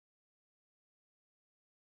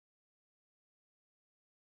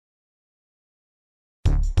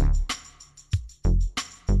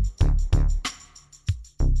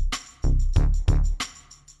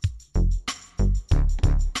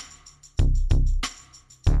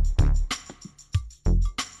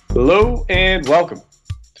Hello and welcome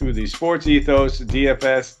to the Sports Ethos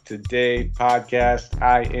DFS Today podcast.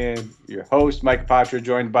 I am your host, Mike Patra,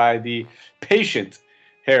 joined by the patient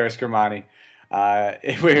Harris Kermani.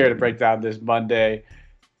 We're here to break down this Monday,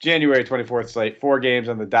 January 24th slate. 4 games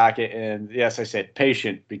on the docket. And yes, I said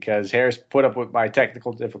patient because Harris put up with my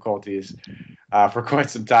technical difficulties for quite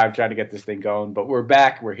some time trying to get this thing going. But we're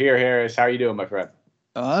back. We're here, Harris. How are you doing, my friend?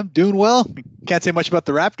 I'm doing well. Can't say much about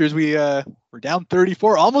the Raptors. We're down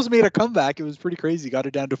 34, almost made a comeback. It was pretty crazy. Got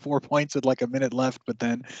it down to 4 points with like a minute left, but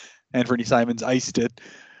then Anthony Simons iced it.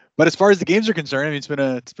 But as far as the games are concerned, I mean,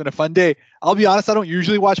 it's been a fun day. I'll be honest, I don't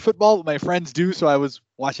usually watch football, but my friends do. So I was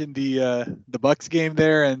watching the Bucks game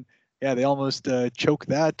there, and yeah, they almost choked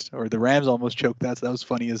that, or the Rams almost choked that. So that was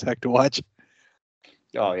funny as heck to watch.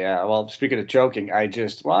 Oh, yeah. Well, speaking of choking, I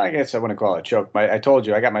guess I wouldn't call it a choke. I told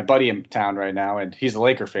you, I got my buddy in town right now, and he's a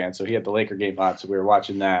Laker fan, so he had the Laker game on, so we were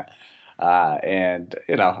watching that. And,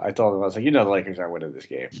 I told him, I was like, the Lakers aren't winning this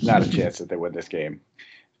game. Not a chance that they win this game.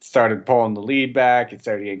 It started pulling the lead back. It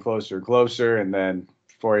started getting closer and closer, and then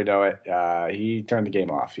before you know it, he turned the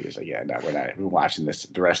game off. He was like, yeah, no, we're not even watching this.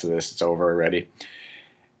 The rest of this, it's over already.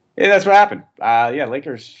 Yeah, that's what happened.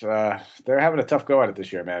 Lakers, they're having a tough go at it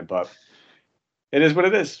this year, man, but it is what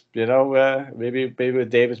it is. Maybe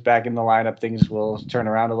with Davis back in the lineup, things will turn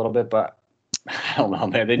around a little bit, but I don't know,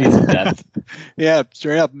 man. They need some depth. Yeah,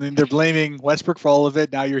 straight up. I mean, they're blaming Westbrook for all of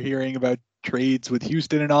it. Now you're hearing about trades with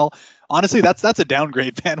Houston and all. Honestly, that's a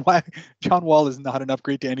downgrade, man. Why John Wall is not an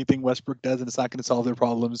upgrade to anything Westbrook does, and it's not going to solve their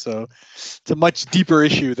problems. So it's a much deeper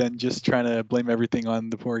issue than just trying to blame everything on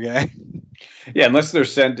the poor guy. Yeah, unless they're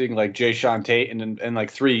sending like Jae'Sean Tate and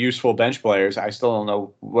like 3 useful bench players, I still don't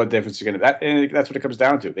know what difference is going to. That's what it comes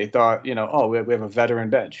down to. They thought, we have a veteran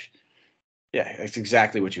bench. Yeah, that's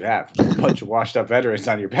exactly what you have. A bunch of washed up veterans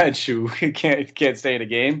on your bench who can't stay in a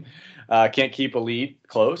game, can't keep a lead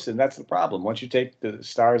close, and that's the problem. Once you take the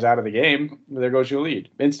stars out of the game, there goes your lead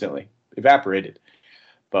instantly, evaporated.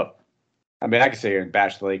 But I mean, I could sit here and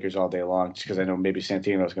bash the Lakers all day long just because I know maybe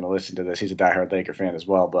Santino's going to listen to this. He's a diehard Laker fan as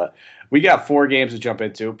well. But we got 4 games to jump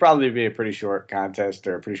into. Probably be a pretty short contest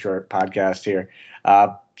or a pretty short podcast here.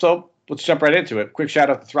 So let's jump right into it. Quick shout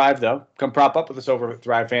out to Thrive, though. Come prop up with us over at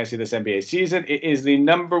Thrive Fantasy this NBA season. It is the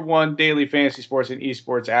 #1 daily fantasy sports and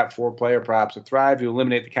esports app for player props. With Thrive, you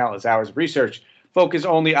eliminate the countless hours of research. Focus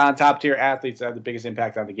only on top-tier athletes that have the biggest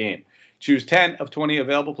impact on the game. Choose 10 of 20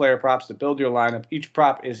 available player props to build your lineup. Each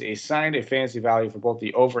prop is assigned a fantasy value for both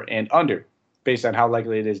the over and under, based on how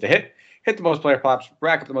likely it is to hit. Hit the most player props,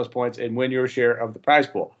 rack up the most points, and win your share of the prize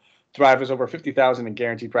pool. Thrive has over $50,000 in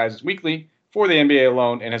guaranteed prizes weekly for the NBA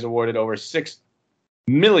alone and has awarded over $6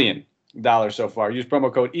 million so far. Use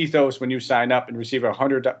promo code ETHOS when you sign up and receive a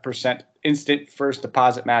 100% instant first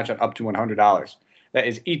deposit match on up to $100. That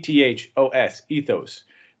is ETHOS, ETHOS.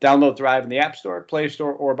 Download Thrive in the App Store, Play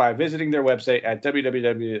Store, or by visiting their website at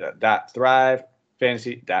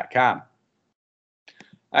www.thrivefantasy.com.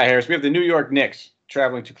 All right, Harris, we have the New York Knicks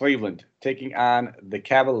traveling to Cleveland, taking on the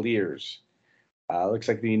Cavaliers. Looks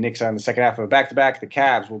like the Knicks are in the second half of a back-to-back. The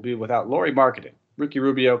Cavs will be without Lauri Markkanen, Ricky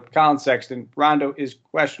Rubio, Colin Sexton. Rondo is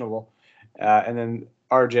questionable. And then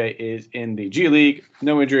RJ is in the G League.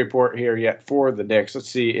 No injury report here yet for the Knicks. Let's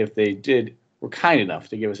see if they were kind enough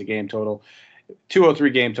to give us a game total.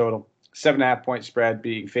 203 game total, 7.5 point spread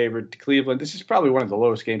being favored to Cleveland. This is probably one of the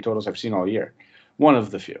lowest game totals I've seen all year. One of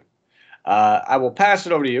the few. I will pass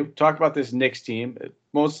it over to you. Talk about this Knicks team.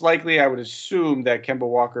 Most likely, I would assume that Kemba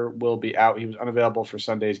Walker will be out. He was unavailable for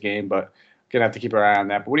Sunday's game, but going to have to keep our eye on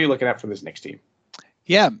that. But what are you looking at for this Knicks team?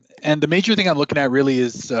 Yeah, and the major thing I'm looking at really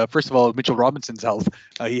is, first of all, Mitchell Robinson's health.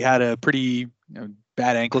 He had a pretty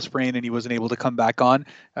bad ankle sprain, and he wasn't able to come back on.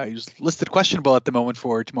 He was listed questionable at the moment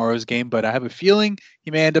for tomorrow's game, but I have a feeling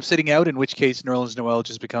he may end up sitting out, in which case Nerlens Noel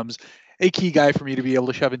just becomes a key guy for me to be able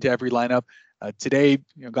to shove into every lineup. Today,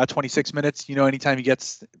 got 26 minutes. Anytime he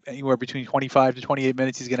gets anywhere between 25 to 28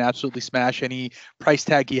 minutes, he's going to absolutely smash any price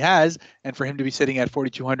tag he has. And for him to be sitting at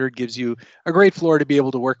 4,200 gives you a great floor to be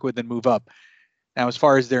able to work with and move up. Now, as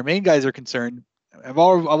far as their main guys are concerned, I've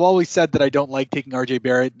always said that I don't like taking RJ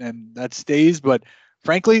Barrett, and that stays. But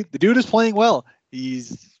frankly, the dude is playing well.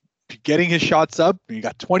 He's getting his shots up. He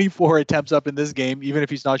got 24 attempts up in this game, even if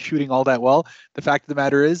he's not shooting all that well. The fact of the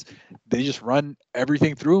matter is, they just run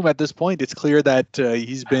everything through him at this point. It's clear that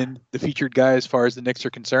he's been the featured guy as far as the Knicks are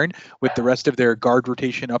concerned, with the rest of their guard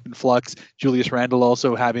rotation up in flux. Julius Randle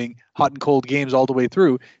also having hot and cold games all the way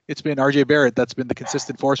through. It's been RJ Barrett that's been the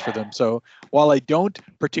consistent force for them. So while I don't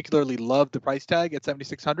particularly love the price tag at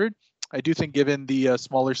 7,600, I do think given the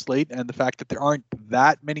smaller slate and the fact that there aren't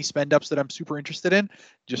that many spend ups that I'm super interested in,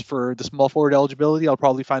 just for the small forward eligibility, I'll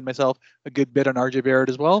probably find myself a good bit on RJ Barrett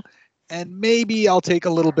as well. And maybe I'll take a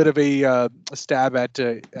little bit of a stab at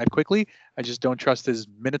Quickly. I just don't trust his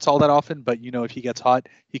minutes all that often, but if he gets hot,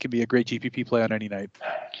 he can be a great GPP play on any night.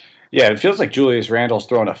 Yeah, it feels like Julius Randle's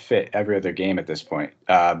throwing a fit every other game at this point.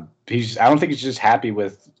 I don't think he's just happy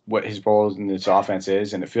with what his role in this offense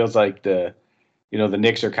is, and it feels like the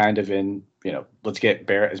Knicks are kind of in, let's get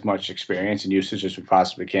Barrett as much experience and usage as we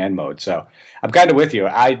possibly can mode. So I'm kind of with you.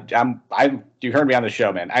 You heard me on the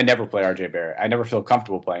show, man. I never play RJ Barrett. I never feel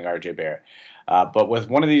comfortable playing RJ Barrett. But with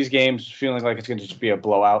one of these games feeling like it's going to just be a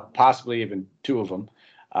blowout, possibly even two of them,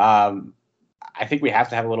 I think we have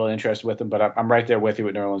to have a little interest with him. But I'm right there with you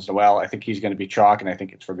with Nerlens Noel. I think he's going to be chalk, and I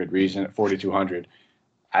think it's for good reason at 4,200.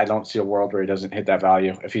 I don't see a world where he doesn't hit that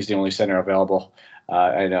value if he's the only center available.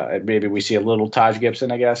 I know maybe we see a little Taj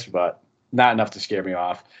Gibson, I guess, but not enough to scare me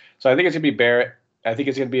off. So I think it's going to be Barrett. I think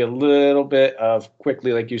it's going to be a little bit of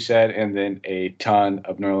Quickly, like you said, and then a ton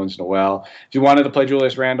of Nerlens Noel. If you wanted to play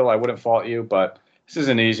Julius Randle, I wouldn't fault you, but this is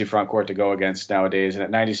an easy front court to go against nowadays. And at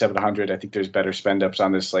 9,700, I think there's better spend ups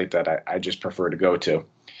on this slate that I just prefer to go to.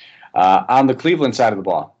 On the Cleveland side of the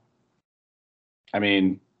ball, I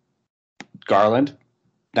mean, Garland,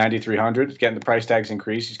 9,300, getting the price tags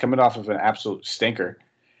increased. He's coming off of an absolute stinker.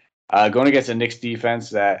 Going against a Knicks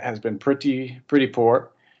defense that has been pretty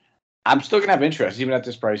poor. I'm still going to have interest even at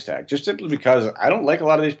this price tag, just simply because I don't like a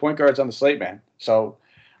lot of these point guards on the slate, man. So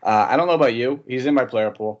I don't know about you. He's in my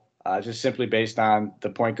player pool, just simply based on the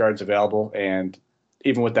point guards available. And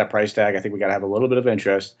even with that price tag, I think we got to have a little bit of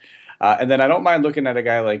interest. And then I don't mind looking at a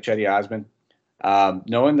guy like Cedi Osman.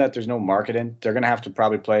 Knowing that there's no marketing, they're going to have to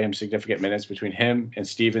probably play him significant minutes between him and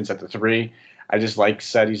Stevens at the 3. I just like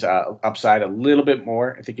Cedi's upside a little bit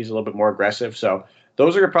more. I think he's a little bit more aggressive. So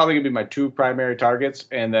those are probably going to be my two primary targets.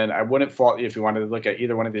 And then I wouldn't fault you if you wanted to look at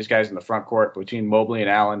either one of these guys in the front court between Mobley and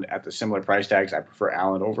Allen at the similar price tags. I prefer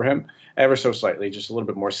Allen over him ever so slightly, just a little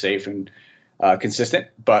bit more safe and consistent.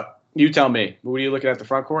 But you tell me, what are you looking at the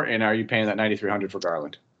front court, and are you paying that 9,300 for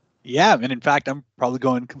Garland? Yeah, and in fact, I'm probably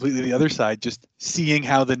going completely the other side, just seeing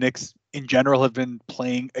how the Knicks in general have been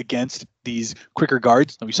playing against these quicker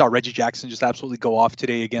guards. And we saw Reggie Jackson just absolutely go off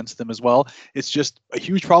today against them as well. It's just a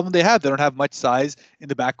huge problem they have. They don't have much size in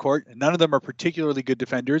the backcourt, and none of them are particularly good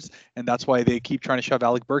defenders, and that's why they keep trying to shove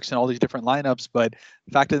Alec Burks in all these different lineups. But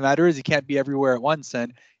the fact of the matter is he can't be everywhere at once,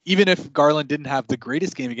 and even if Garland didn't have the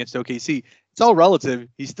greatest game against OKC, it's all relative.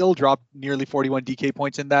 He still dropped nearly 41 DK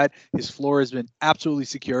points in that. His floor has been absolutely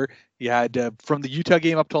secure. He had, from the Utah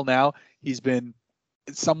game up till now, he's been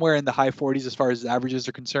somewhere in the high 40s as far as averages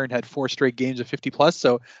are concerned, had 4 straight games of 50 plus.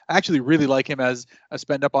 So I actually really like him as a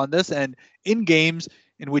spend up on this. And in games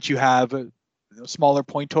in which you have smaller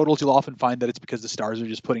point totals, you'll often find that it's because the Stars are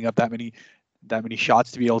just putting up that many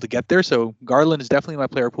shots to be able to get there. So Garland is definitely my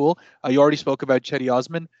player pool. You already spoke about Cedi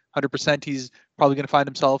Osman. 100% he's probably going to find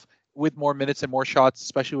himself with more minutes and more shots,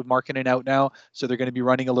 especially with Markkanen out now. So they're going to be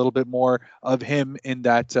running a little bit more of him in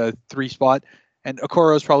that 3 spot. And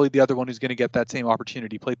Okoro is probably the other one who's going to get that same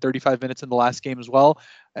opportunity. Played 35 minutes in the last game as well.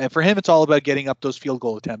 And for him, it's all about getting up those field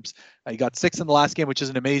goal attempts. He got 6 in the last game, which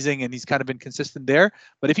isn't amazing, and he's kind of been consistent there.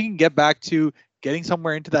 But if he can get back to getting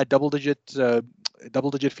somewhere into that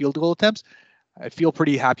double-digit field goal attempts, I feel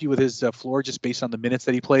pretty happy with his floor just based on the minutes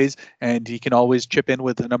that he plays, and he can always chip in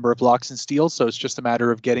with a number of blocks and steals. So it's just a matter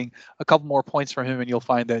of getting a couple more points from him, and you'll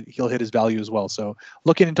find that he'll hit his value as well. So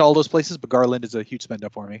looking into all those places, but Garland is a huge spend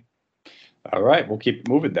up for me. All right, we'll keep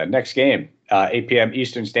moving then. Next game, 8 p.m.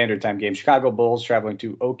 Eastern Standard Time game. Chicago Bulls traveling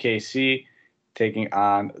to OKC, taking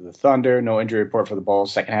on the Thunder. No injury report for the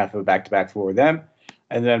Bulls. Second half of a back-to-back for them.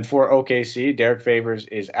 And then for OKC, Derek Favors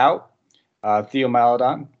is out. Theo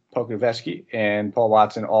Maledon, Pokusevski, and Paul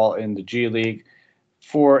Watson all in the G League.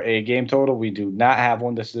 For a game total, we do not have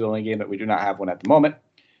one. This is the only game that we do not have one at the moment.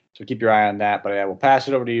 So keep your eye on that. But I will pass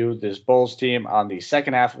it over to you. This Bulls team on the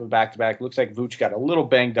second half of a back-to-back. Looks like Vooch got a little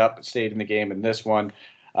banged up but stayed in the game in this one.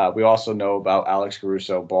 We also know about Alex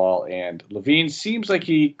Caruso, Ball, and Levine. Seems like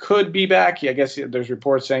he could be back. I guess there's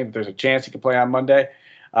reports saying that there's a chance he could play on Monday.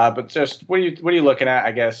 But just what are you looking at,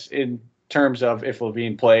 I guess, in terms of if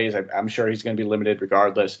Levine plays? I'm sure he's going to be limited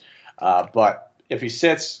regardless. But if he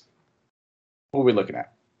sits, what are we looking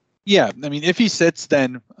at? Yeah, I mean, if he sits,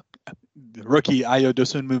 then the rookie Ayo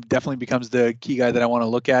Dosunmu definitely becomes the key guy that I want to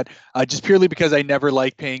look at, just purely because I never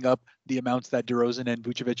like paying up the amounts that DeRozan and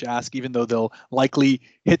Vucevic ask, even though they'll likely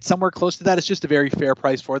hit somewhere close to that. It's just a very fair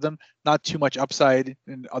price for them. Not too much upside.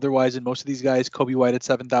 And otherwise, in most of these guys, Kobe White at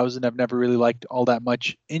 7,000, I've never really liked all that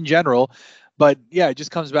much in general. But yeah, it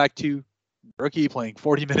just comes back to rookie playing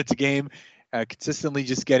 40 minutes a game, consistently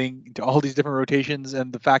just getting into all these different rotations.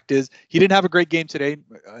 And the fact is, he didn't have a great game today,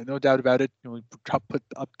 no doubt about it. He put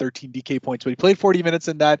up 13 DK points, but he played 40 minutes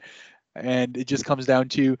in that. And it just comes down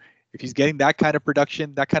to if he's getting that kind of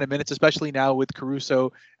production, that kind of minutes, especially now with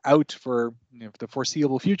Caruso out for the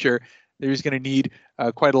foreseeable future, they're just going to need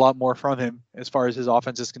quite a lot more from him as far as his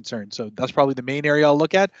offense is concerned. So that's probably the main area I'll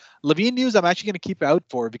look at. LaVine news, I'm actually going to keep out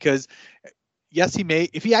for because yes, he may,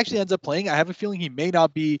 if he actually ends up playing, I have a feeling he may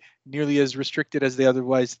not be nearly as restricted as they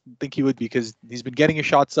otherwise think he would, because he's been getting his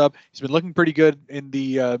shots up. He's been looking pretty good in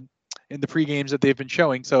the pre-games that they've been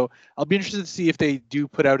showing. So I'll be interested to see if they do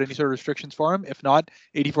put out any sort of restrictions for him. If not,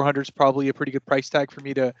 8,400 is probably a pretty good price tag for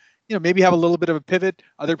me to, maybe have a little bit of a pivot.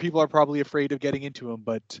 Other people are probably afraid of getting into him,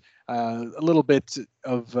 but a little bit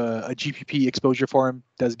of a GPP exposure for him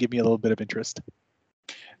does give me a little bit of interest.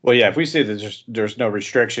 Well, yeah, if we see that there's no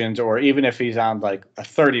restrictions, or even if he's on like a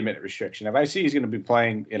 30-minute restriction, if I see he's going to be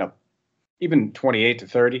playing, even 28 to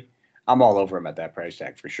 30, I'm all over him at that price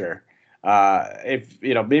tag for sure. If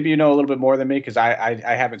maybe a little bit more than me, because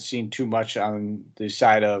I haven't seen too much on the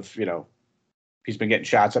side of he's been getting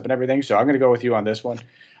shots up and everything. So I'm going to go with you on this one.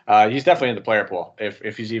 He's definitely in the player pool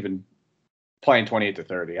if he's even playing 28 to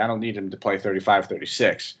 30. I don't need him to play 35,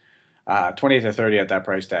 36. 28 to 30 at that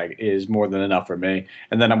price tag is more than enough for me.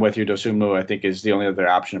 And then I'm with you. Dosunmu, I think, is the only other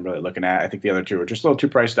option I'm really looking at. I think the other two are just a little too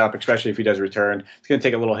priced up, especially if he does return. It's going to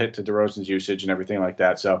take a little hit to DeRozan's usage and everything like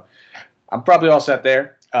that. So I'm probably all set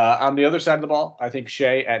there. On the other side of the ball, I think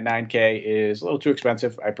Shea at 9K is a little too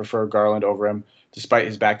expensive. I prefer Garland over him, despite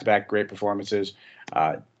his back-to-back great performances.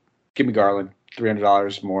 Give me Garland,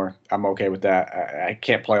 $300 more. I'm okay with that. I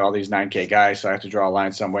can't play all these 9K guys, so I have to draw a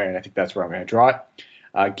line somewhere, and I think that's where I'm going to draw it.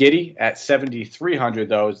 Giddey at 7,300,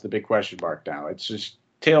 though, is the big question mark now. It's just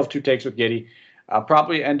tale of two takes with Giddey. I'll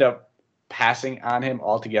probably end up passing on him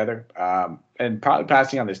altogether, and probably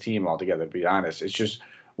passing on this team altogether, to be honest. It's just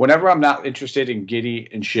whenever I'm not interested in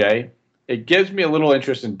Giddey and Shea, it gives me a little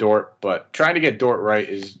interest in Dort, but trying to get Dort right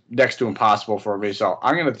is next to impossible for me. So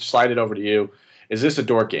I'm going to slide it over to you. Is this a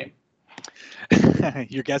Dort game?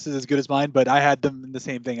 Your guess is as good as mine, but I had them in the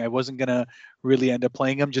same thing. I wasn't gonna really end up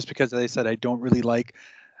playing them just because, as I said, I don't really like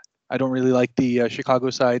the Chicago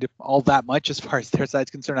side all that much as far as their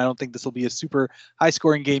side's concerned. I don't think this will be a super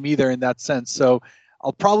high-scoring game either in that sense. So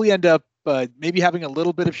I'll probably end up maybe having a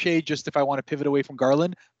little bit of Shea just if I want to pivot away from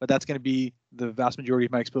Garland, but that's going to be the vast majority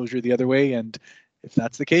of my exposure the other way. And if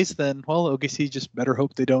that's the case, then, well, OKC just better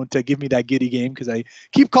hope they don't give me that Giddey game, because I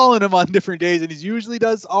keep calling him on different days, and he usually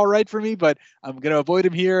does all right for me, but I'm going to avoid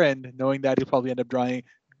him here, and knowing that he'll probably end up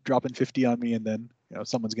dropping 50 on me, and then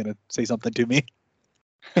someone's going to say something to me.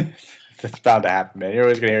 That's bound to happen, man. You're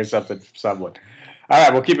always going to hear something from someone. All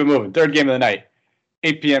right, we'll keep it moving. Third game of the night,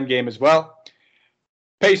 8 p.m. game as well.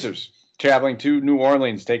 Pacers traveling to New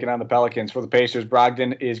Orleans, taking on the Pelicans. For the Pacers,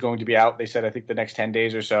 Brogdon is going to be out, they said, I think the next 10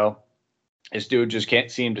 days or so. This dude just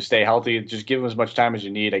can't seem to stay healthy. Just give him as much time as you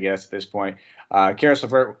need, I guess, at this point. Karis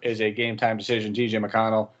LeVert is a game-time decision. TJ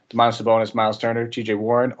McConnell, Domantas Sabonis, Miles Turner, TJ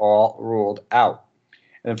Warren, all ruled out.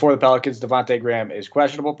 And then for the Pelicans, Devontae Graham is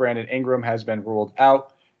questionable. Brandon Ingram has been ruled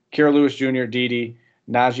out. Kira Lewis Jr., Dede,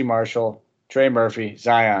 Najee Marshall, Trey Murphy,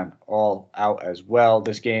 Zion, all out as well.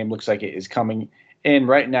 This game looks like it is coming in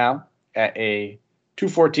right now at a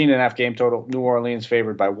 214.5 game total. New Orleans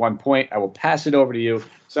favored by 1 point. I will pass it over to you.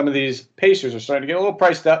 Some of these Pacers are starting to get a little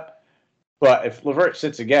priced up, but if LeVert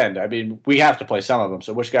sits again, I mean, we have to play some of them.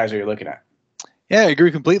 So which guys are you looking at? Yeah, I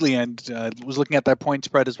agree completely, and was looking at that point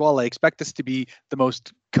spread as well. I expect this to be the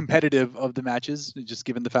most competitive of the matches, just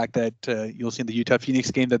given the fact that you'll see in the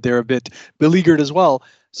Utah-Phoenix game that they're a bit beleaguered as well.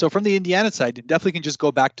 So from the Indiana side, definitely can just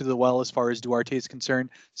go back to the well as far as Duarte is concerned.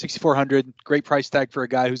 6,400, great price tag for a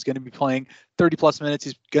guy who's going to be playing 30-plus minutes.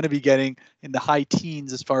 He's going to be getting in the high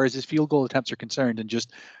teens as far as his field goal attempts are concerned, and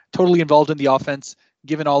just totally involved in the offense.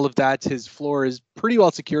 Given all of that, his floor is pretty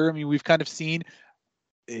well secure. I mean, we've kind of seen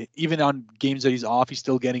even on games that he's off, he's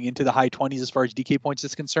still getting into the high 20s as far as DK points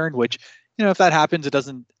is concerned, which, if that happens, it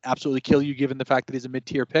doesn't absolutely kill you given the fact that he's a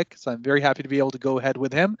mid-tier pick. So I'm very happy to be able to go ahead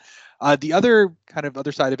with him. The other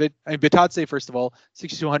side of it, I mean, Bitadze, first of all,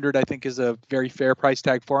 6,200, I think, is a very fair price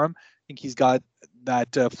tag for him. I think he's got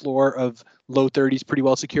that floor of low 30s pretty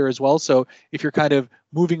well secure as well. So if you're kind of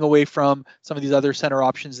moving away from some of these other center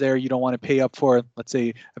options there, you don't want to pay up for, let's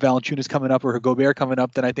say, a Valanciunas coming up or a Gobert coming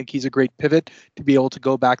up, then I think he's a great pivot to be able to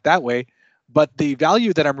go back that way. But the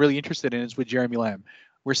value that I'm really interested in is with Jeremy Lamb.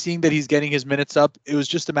 We're seeing that he's getting his minutes up. It was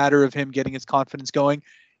just a matter of him getting his confidence going.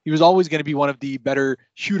 he was always going to be one of the better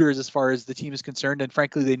shooters as far as the team is concerned. And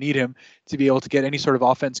frankly, they need him to be able to get any sort of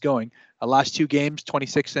offense going. Last 2 games,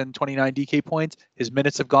 26 and 29 DK points. His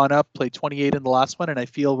minutes have gone up, played 28 in the last one. And I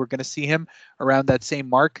feel we're going to see him around that same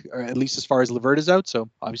mark, or at least as far as LeVert is out. So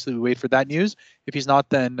obviously we wait for that news. If he's not,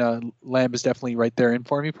 then Lamb is definitely right there in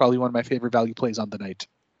for me. Probably one of my favorite value plays on the night.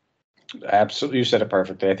 Absolutely. You said it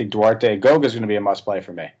perfectly. I think Duarte Goga is going to be a must play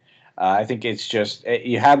for me. I think it's just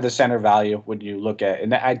you have the center value when you look at,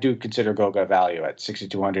 and I do consider Goga value at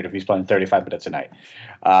 6,200 if he's playing 35 minutes a night.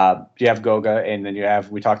 You have Goga, and then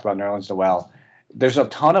we talked about Nerlens Noel. There's a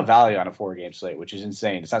ton of value on a 4-game slate, which is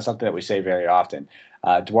insane. It's not something that we say very often.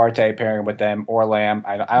 Duarte pairing with them or Lamb.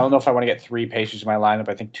 I don't know if I want to get 3 Pacers in my lineup.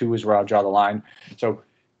 I think 2 is where I'll draw the line. So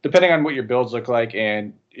depending on what your builds look like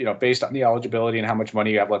and based on the eligibility and how much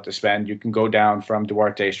money you have left to spend, you can go down from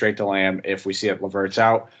Duarte straight to Lamb if we see it LeVert's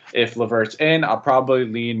out. If LeVert's in, I'll probably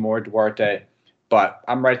lean more Duarte. But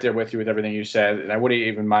I'm right there with you with everything you said, and I wouldn't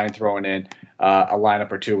even mind throwing in a lineup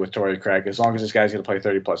or 2 with Torrey Craig. As long as this guy's going to play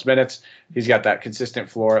 30-plus minutes, he's got that consistent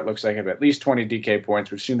floor. It looks like him at least 20 DK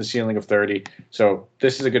points. We've seen the ceiling of 30. So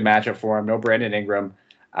this is a good matchup for him. No Brandon Ingram.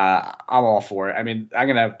 I'm all for it. I mean, I'm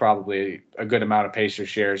going to have probably a good amount of Pacers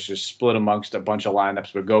shares just split amongst a bunch of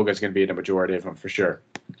lineups, but Goga's going to be in the majority of them for sure.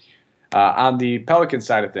 On the Pelicans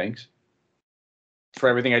side of things, for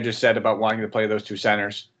everything I just said about wanting to play those 2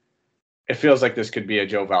 centers, it feels like this could be a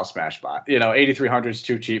Joe Val smash spot. 8,300 is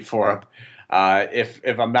too cheap for him.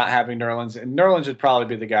 If I'm not having Nerlens, and Nerlens would probably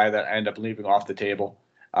be the guy that I end up leaving off the table.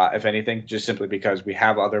 If anything, just simply because we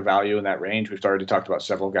have other value in that range. We've already talked about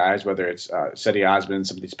several guys, whether it's Cedi Osman,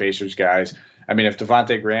 some of these Pacers guys. I mean, if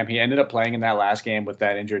Devontae Graham, he ended up playing in that last game with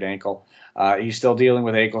that injured ankle. He's still dealing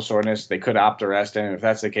with ankle soreness. They could opt to rest him. If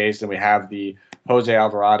that's the case, then we have the Jose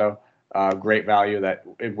Alvarado, great value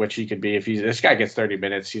which he could be. If this guy gets 30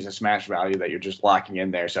 minutes, he's a smash value that you're just locking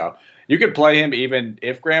in there. So you could play him even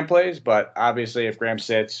if Graham plays, but obviously if Graham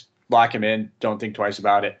sits, lock him in. Don't think twice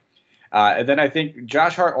about it. And then I think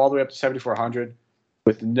Josh Hart all the way up to 7,400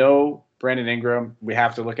 with no Brandon Ingram. We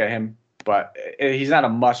have to look at him, but he's not a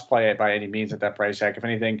must play by any means at that price tag. If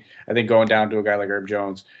anything, I think going down to a guy like Herb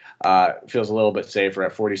Jones feels a little bit safer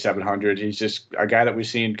at 4,700. He's just a guy that we've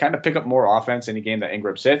seen kind of pick up more offense any game that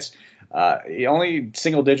Ingram sits. He only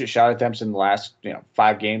single-digit shot attempts in the last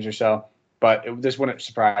 5 games or so, but this wouldn't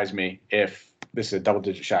surprise me if this is a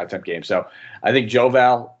double-digit shot attempt game. So I think Joe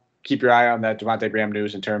Val, keep your eye on that Devontae Graham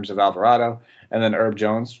news in terms of Alvarado, and then Herb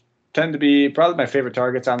Jones tend to be probably my favorite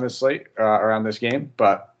targets on this slate around this game.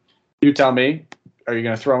 But you tell me, are you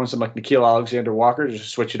going to throw in some like Nickeil Alexander-Walker to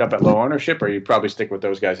just switch it up at low ownership, or you probably stick with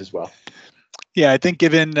those guys as well? Yeah, I think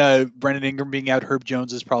given Brandon Ingram being out, Herb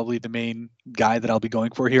Jones is probably the main guy that I'll be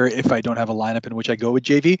going for here if I don't have a lineup in which I go with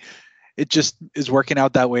JV. It just is working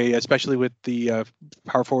out that way, especially with the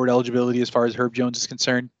power forward eligibility as far as Herb Jones is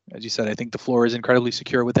concerned. As you said, I think the floor is incredibly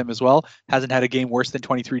secure with him as well. Hasn't had a game worse than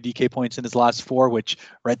 23 DK points in his last 4, which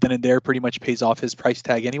right then and there pretty much pays off his price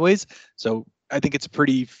tag anyways. So I think it's a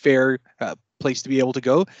pretty fair place to be able to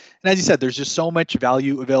go. And as you said, there's just so much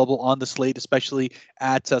value available on the slate, especially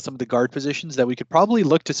at some of the guard positions, that we could probably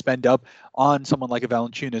look to spend up on someone like a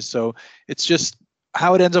Valanciunas. So it's just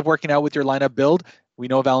how it ends up working out with your lineup build. We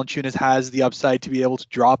know Valanciunas has the upside to be able to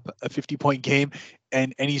drop a 50-point game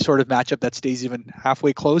and any sort of matchup that stays even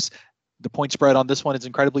halfway close. The point spread on this one is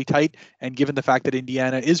incredibly tight, and given the fact that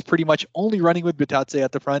Indiana is pretty much only running with Bitadze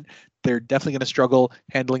at the front, they're definitely going to struggle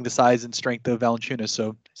handling the size and strength of Valanciunas.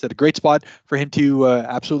 So it's a great spot for him to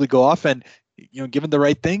absolutely go off, and given the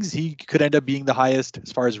right things, he could end up being the highest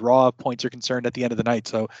as far as raw points are concerned at the end of the night.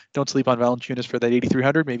 So don't sleep on Valanciunas for that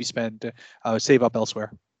 8,300. Maybe save up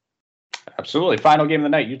elsewhere. Absolutely. Final game of the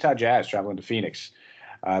night, Utah Jazz traveling to Phoenix.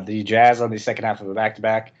 The Jazz on the second half of the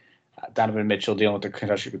back-to-back. Donovan Mitchell dealing with the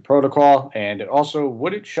concussion protocol. And it also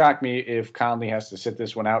wouldn't shock me if Conley has to sit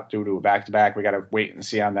this one out due to a back-to-back. We got to wait and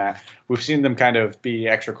see on that. We've seen them kind of be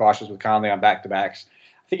extra cautious with Conley on back-to-backs.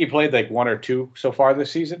 I think he played like 1 or 2 so far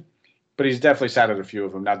this season, but he's definitely sat out a few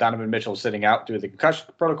of them. Now, Donovan Mitchell sitting out due to the concussion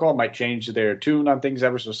protocol might change their tune on things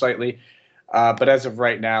ever so slightly. But as of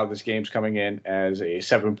right now, this game's coming in as a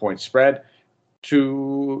 7-point spread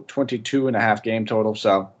to 22.5 game total.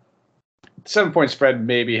 So 7-point spread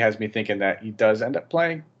maybe has me thinking that he does end up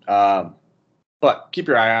playing. But keep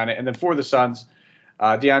your eye on it. And then for the Suns,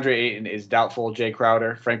 DeAndre Ayton is doubtful. Jay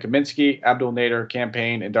Crowder, Frank Kaminsky, Abdul Nader,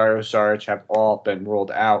 Campaign, and Dario Saric have all been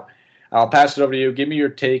ruled out. I'll pass it over to you. Give me your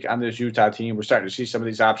take on this Utah team. We're starting to see some of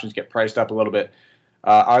these options get priced up a little bit.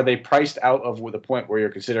 Are they priced out of the point where you're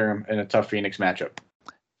considering them in a tough Phoenix matchup?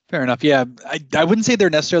 Fair enough. Yeah, I wouldn't say they're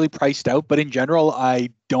necessarily priced out, but in general, I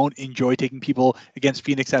don't enjoy taking people against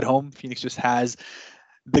Phoenix at home. Phoenix just has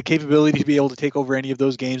the capability to be able to take over any of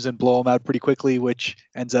those games and blow them out pretty quickly, which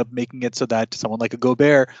ends up making it so that someone like a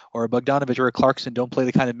Gobert or a Bogdanovic or a Clarkson don't play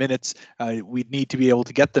the kind of minutes we need to be able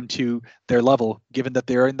to get them to their level, given that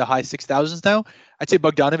they're in the high 6,000s now. I'd say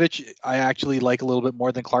Bogdanovic, I actually like a little bit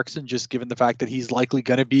more than Clarkson, just given the fact that he's likely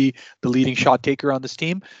going to be the leading shot taker on this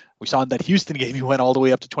team. We saw in that Houston game, he went all the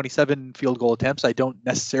way up to 27 field goal attempts. I don't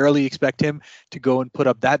necessarily expect him to go and put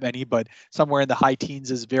up that many, but somewhere in the high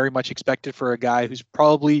teens is very much expected for a guy who's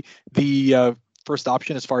probably the first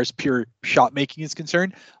option as far as pure shot making is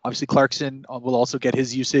concerned. Obviously, Clarkson will also get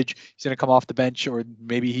his usage. He's going to come off the bench, or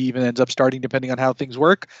maybe he even ends up starting depending on how things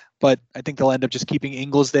work. But I think they'll end up just keeping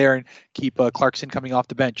Ingles there and keep Clarkson coming off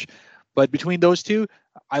the bench. But between those two,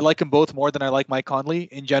 I like them both more than I like Mike Conley.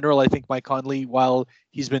 In general, I think Mike Conley, while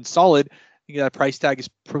he's been solid, I think that price tag is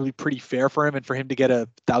probably pretty fair for him. And for him to get a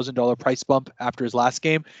 $1,000 price bump after his last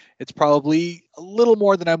game, it's probably a little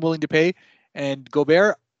more than I'm willing to pay. And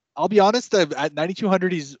Gobert, I'll be honest, at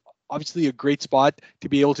 9,200, he's obviously a great spot to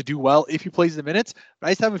be able to do well if he plays the minutes. But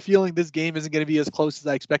I just have a feeling this game isn't going to be as close as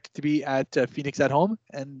I expect it to be at Phoenix at home.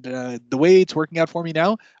 And the way it's working out for me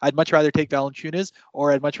now, I'd much rather take Valanciunas,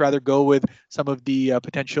 or I'd much rather go with some of the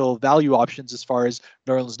potential value options as far as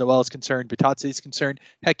Nerlens Noel is concerned, Bitadze is concerned.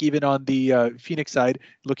 Heck, even on the Phoenix side,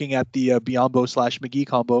 looking at the Biyombo/McGee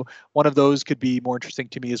combo, one of those could be more interesting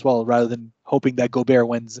to me as well, rather than hoping that Gobert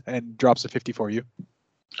wins and drops a 50 for you.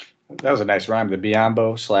 That was a nice rhyme, the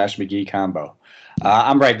Biyombo/McGee combo.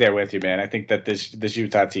 I'm right there with you, man. I think that this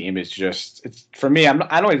Utah team is just, it's for me,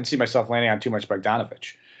 I don't even see myself landing on too much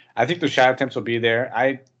Bogdanovic. I think the shot attempts will be there.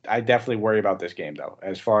 I definitely worry about this game, though,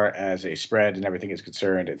 as far as a spread and everything is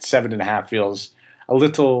concerned. It's 7.5 feels a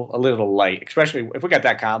little light, especially if we got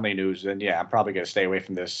that Conley news. Then yeah, I'm probably going to stay away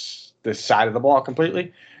from this side of the ball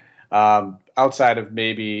completely. Outside of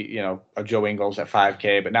maybe a Joe Ingles at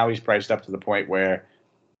 5K, but now he's priced up to the point where,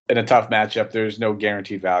 in a tough matchup, there's no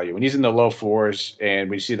guaranteed value. When he's in the low fours and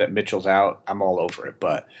we see that Mitchell's out, I'm all over it.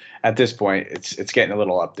 But at this point, it's getting a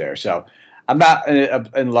little up there. So I'm not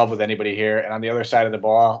in love with anybody here. And on the other side of the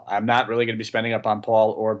ball, I'm not really going to be spending up on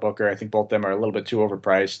Paul or Booker. I think both of them are a little bit too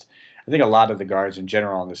overpriced. I think a lot of the guards in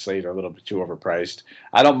general on the slate are a little bit too overpriced.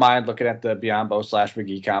 I don't mind looking at the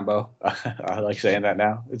Biyombo/McGee combo. I like saying that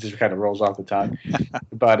now. It just kind of rolls off the tongue.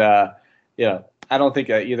 But, I don't think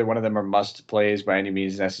either one of them are must plays by any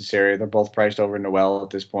means necessary. They're both priced over Noel at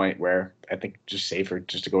this point, where I think just safer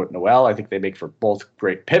just to go with Noel. I think they make for both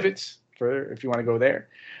great pivots for if you want to go there.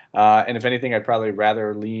 And if anything, I'd probably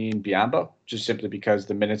rather lean Biyombo, just simply because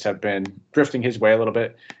the minutes have been drifting his way a little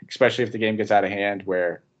bit, especially if the game gets out of hand,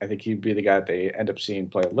 where I think he'd be the guy that they end up seeing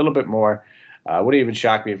play a little bit more. Wouldn't even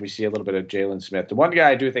shock me if we see a little bit of Jalen Smith. The one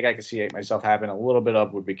guy I do think I could see myself having a little bit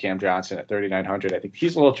of would be Cam Johnson at 3,900. I think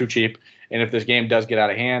he's a little too cheap. And if this game does get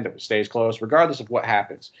out of hand, if it stays close, regardless of what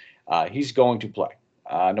happens, he's going to play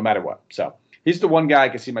no matter what. So he's the one guy I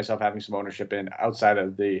could see myself having some ownership in outside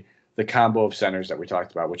of the combo of centers that we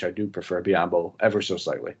talked about, which I do prefer Biyombo ever so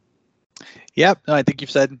slightly. Yeah, no, I think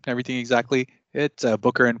you've said everything exactly. It's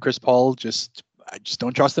Booker and Chris Paul I just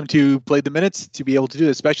don't trust them to play the minutes to be able to do it,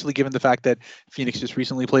 especially given the fact that Phoenix just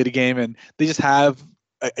recently played a game and they just have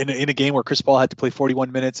in a game where Chris Paul had to play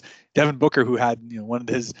 41 minutes. Devin Booker, who had one of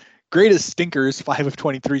his greatest stinkers, 5 of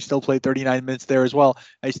 23, still played 39 minutes there as well.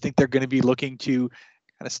 I just think they're going to be looking to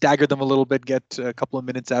kind of stagger them a little bit, get a couple of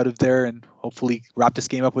minutes out of there, and hopefully wrap this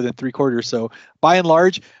game up within 3 quarters. So by and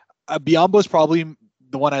large, Biyombo is probably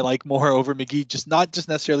the one I like more over McGee, not just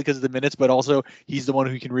necessarily because of the minutes, but also he's the one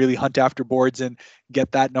who can really hunt after boards and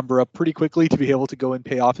get that number up pretty quickly to be able to go and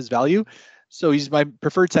pay off his value. So he's my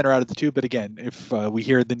preferred center out of the two. But again, if we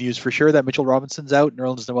hear the news for sure that Mitchell Robinson's out,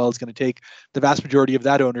 Nerlens Noel is going to take the vast majority of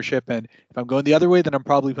that ownership. And if I'm going the other way, then I'm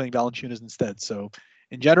probably playing Valanciunas instead. So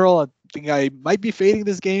in general, I think I might be fading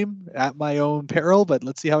this game at my own peril, but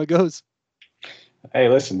let's see how it goes. Hey,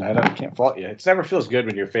 listen, I can't fault you. It never feels good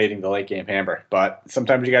when you're fading the late game hammer, but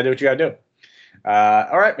sometimes you got to do what you got to do.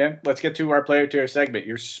 All right, man, let's get to our player tier segment.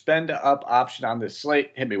 Your spend up option on this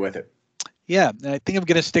slate. Hit me with it. Yeah, I think I'm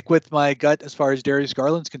going to stick with my gut as far as Darius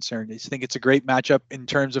Garland's concerned. I just think it's a great matchup in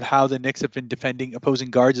terms of how the Knicks have been defending opposing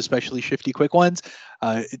guards, especially shifty, quick ones.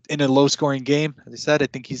 In a low-scoring game, as I said, I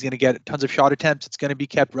think he's going to get tons of shot attempts. It's going to be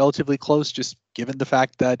kept relatively close, just given the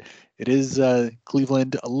fact that it is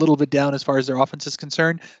Cleveland a little bit down as far as their offense is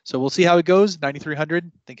concerned. So we'll see how it goes.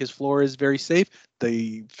 9,300. I think his floor is very safe.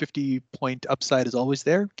 The 50-point upside is always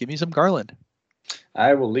there. Give me some Garland.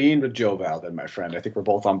 I will lean with Joval then, my friend. I think we're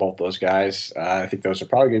both on both those guys. I think those are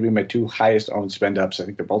probably going to be my 2 highest owned spend ups. I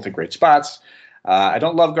think they're both in great spots. I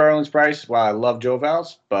don't love Garland's price while I love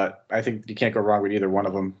Joval's, but I think you can't go wrong with either one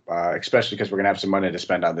of them, especially because we're going to have some money to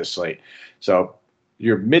spend on this slate. So,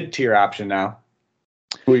 your mid-tier option now.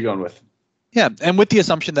 Who are you going with? Yeah, and with the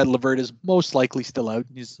assumption that Levert is most likely still out,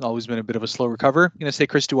 he's always been a bit of a slow recover. I'm going to say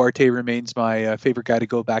Chris Duarte remains my favorite guy to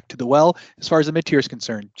go back to the well as far as the mid-tier is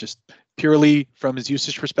concerned. Just purely from his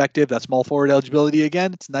usage perspective, that small forward eligibility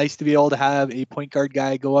again. It's nice to be able to have a point guard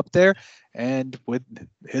guy go up there, and with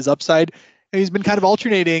his upside, he's been kind of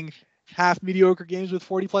alternating half mediocre games with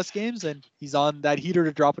 40-plus games, and he's on that heater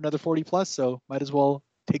to drop another 40-plus, so might as well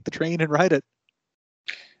take the train and ride it.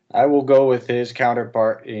 I will go with his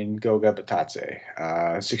counterpart in Goga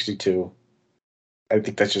Bitadze, 62. I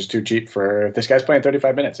think that's just too cheap for this guy's playing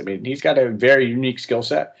 35 minutes. I mean, he's got a very unique skill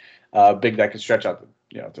set. Big that can stretch out,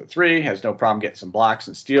 to three, has no problem getting some blocks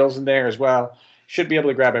and steals in there as well. Should be able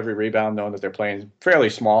to grab every rebound, knowing that they're playing fairly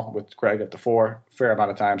small with Craig at the 4, fair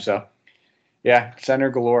amount of time. So, yeah, center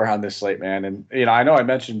galore on this slate, man. And, I know I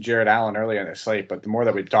mentioned Jared Allen earlier in this slate, but the more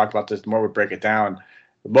that we talk about this, the more we break it down.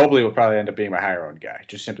 Mobley will probably end up being my higher owned guy,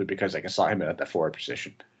 just simply because I can slot him in at that forward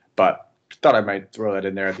position. But thought I might throw that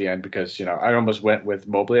in there at the end because, I almost went with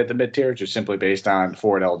Mobley at the mid-tier just simply based on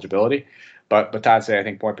forward eligibility. But Bitadze, I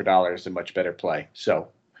think point per dollar is a much better play. So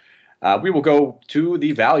we will go to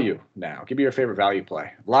the value now. Give me your favorite value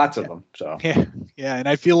play. Lots of them. So Yeah, and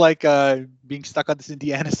I feel like being stuck on this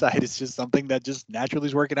Indiana side is just something that just naturally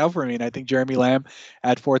is working out for me. And I think Jeremy Lamb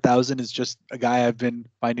at 4,000 is just a guy I've been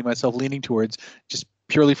finding myself leaning towards, just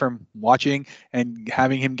purely from watching and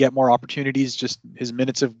having him get more opportunities. Just his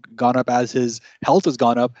minutes have gone up as his health has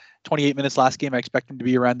gone up. 28 minutes last game. I expect him to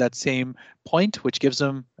be around that same point, which gives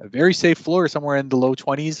him a very safe floor somewhere in the low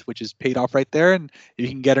 20s, which is paid off right there. And if you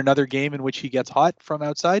can get another game in which he gets hot from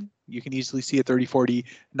outside, you can easily see a 30-40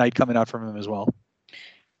 night coming out from him as well.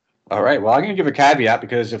 All right. Well, I'm going to give a caveat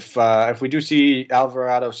because if we do see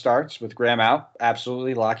Alvarado starts with Graham out,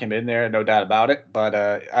 absolutely lock him in there, no doubt about it. But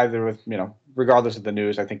either with, regardless of the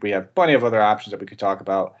news, I think we have plenty of other options that we could talk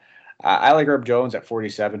about. I like Herb Jones at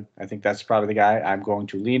 47. I think that's probably the guy I'm going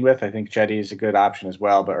to lean with. I think Chetty is a good option as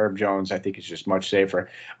well, but Herb Jones I think is just much safer.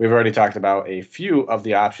 We've already talked about a few of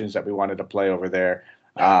the options that we wanted to play over there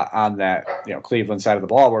on that Cleveland side of the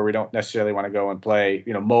ball where we don't necessarily want to go and play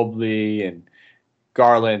Mobley and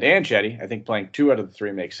Garland and Chetty. I think playing 2 out of the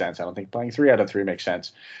 3 makes sense. I don't think playing 3 out of 3 makes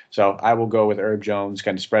sense. So I will go with Herb Jones,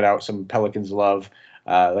 kind of spread out some Pelicans love.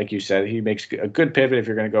 Like you said, he makes a good pivot if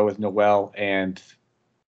you're going to go with Noel and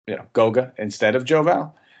Goga instead of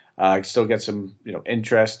Joval. Still get some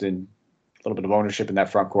interest and a little bit of ownership in that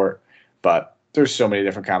front court. But there's so many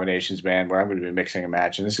different combinations, man, where I'm going to be mixing and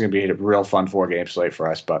matching. This is going to be a real fun 4-game slate for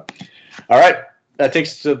us. But all right, that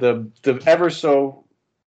takes us to the ever so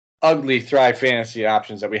ugly Thrive Fantasy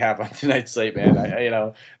options that we have on tonight's slate, man.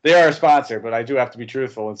 They are a sponsor, but I do have to be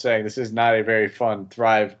truthful in saying this is not a very fun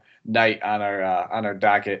Thrive night on our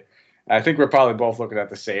docket. I think we're probably both looking at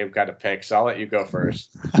the same kind of pick, so I'll let you go first.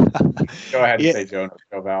 Go ahead and say Jonas.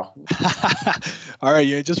 Go, Val. All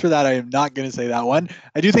right, just for that, I am not going to say that one.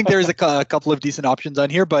 I do think there's a couple of decent options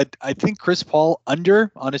on here, but I think Chris Paul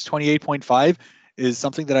under on his 28.5 is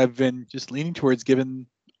something that I've been just leaning towards, given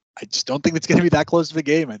I just don't think it's going to be that close of a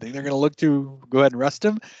game. I think they're going to look to go ahead and rest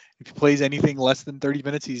him. If he plays anything less than 30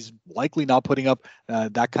 minutes, he's likely not putting up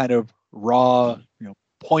that kind of raw,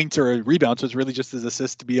 points or a rebound. So it's really just his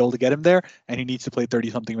assist to be able to get him there, and he needs to play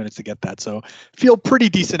 30-something minutes to get that. So feel pretty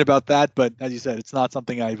decent about that. But as you said, it's not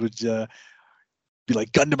something I would be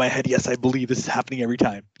like gun to my head. Yes, I believe this is happening every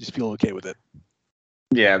time. Just feel okay with it.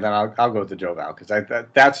 Yeah, then I'll go with the Joval because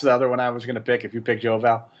that's the other one I was going to pick. If you pick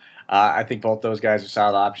Joval, I think both those guys are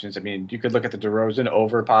solid options. I mean, you could look at the DeRozan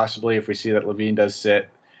over possibly if we see that Levine does sit.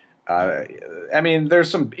 There's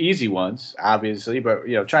some easy ones, obviously, but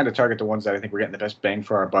trying to target the ones that I think we're getting the best bang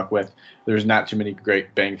for our buck with. There's not too many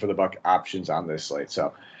great bang for the buck options on this slate.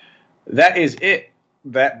 So that is it.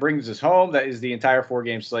 That brings us home. That is the entire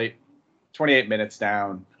 4-game slate. 28 minutes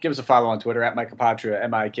down. Give us a follow on Twitter at Mike Apotria,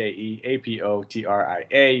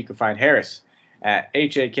 MikeApotria. You can find Harris at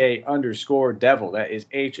HAK_Devil. That is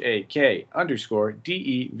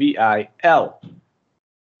HAK_DEVIL,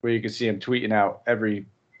 where you can see him tweeting out every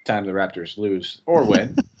time the Raptors lose or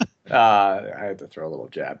win. I have to throw a little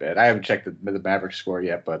jab at. I haven't checked the Mavericks score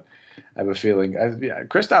yet, but I have a feeling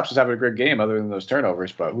Kristaps is having a great game other than those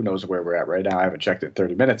turnovers, but who knows where we're at right now. I haven't checked it in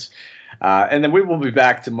 30 minutes. And then we will be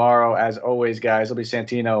back tomorrow, as always, guys. It'll be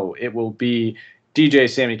Santino. It will be DJ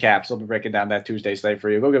Sammy Caps. We'll be breaking down that Tuesday slate for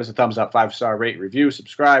you. Go give us a thumbs up, 5-star rate, review,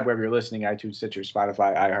 subscribe wherever you're listening, iTunes, Stitcher,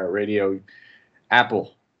 Spotify, iHeartRadio,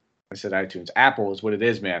 Apple. I said iTunes. Apple is what it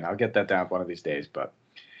is, man. I'll get that down one of these days, but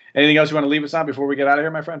anything else you want to leave us on before we get out of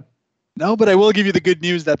here, my friend? No, but I will give you the good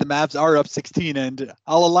news that the Mavs are up 16, and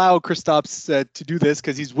I'll allow Kristaps to do this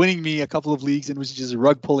because he's winning me a couple of leagues and was just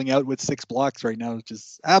rug pulling out with 6 blocks right now, which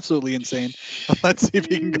is absolutely insane. Let's see if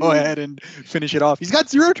he can go ahead and finish it off. He's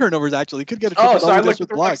got 0 turnovers, actually. He could get a triple so I double looked just at with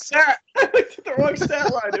the wrong blocks. stat. I looked at the wrong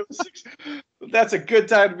stat line. It was 6. That's a good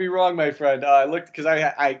time to be wrong, my friend. I looked because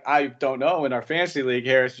I don't know in our fantasy league,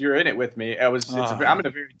 Harris. You're in it with me. I'm in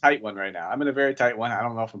a very tight one right now. I'm in a very tight one. I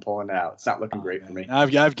don't know if I'm pulling it out. It's not looking great for me.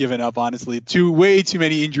 I've given up, honestly. Way too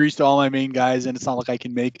many injuries to all my main guys, and it's not like I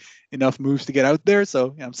can make enough moves to get out there.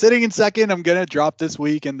 So I'm sitting in second. I'm gonna drop this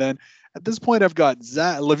week, and then at this point, I've got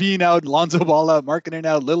Levine out, Lonzo Ball out, Markkanen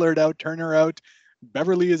out, Lillard out, Turner out.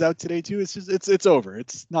 Beverly is out today too. It's over.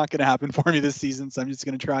 It's not going to happen for me this season. So I'm just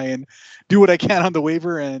going to try and do what I can on the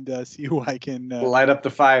waiver and see who I can light up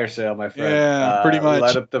the fire sale, my friend. Yeah, pretty much.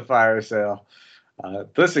 Light up the fire sale.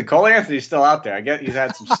 Listen, Cole Anthony's still out there. I get he's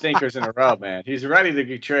had some stinkers in a row, man. He's ready to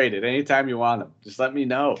be traded anytime you want him. Just let me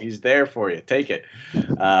know. He's there for you. Take it.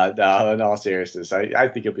 No, in all seriousness, I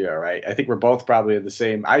think he'll be all right. I think we're both probably in the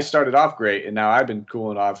same. I started off great, and now I've been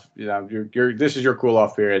cooling off. You know, this is your cool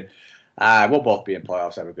off period. We'll both be in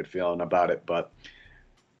playoffs. I have a good feeling about it, but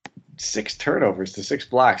 6 turnovers to 6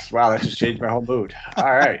 blocks. Wow, that just changed my whole mood.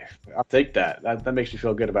 All right, I'll take that. That makes me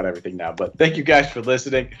feel good about everything now. But thank you guys for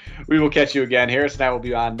listening. We will catch you again. Harris and I will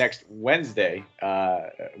be on next Wednesday.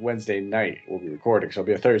 Wednesday night we'll be recording, so it'll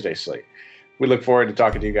be a Thursday slate. We look forward to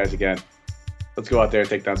talking to you guys again. Let's go out there and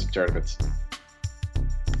take down some tournaments.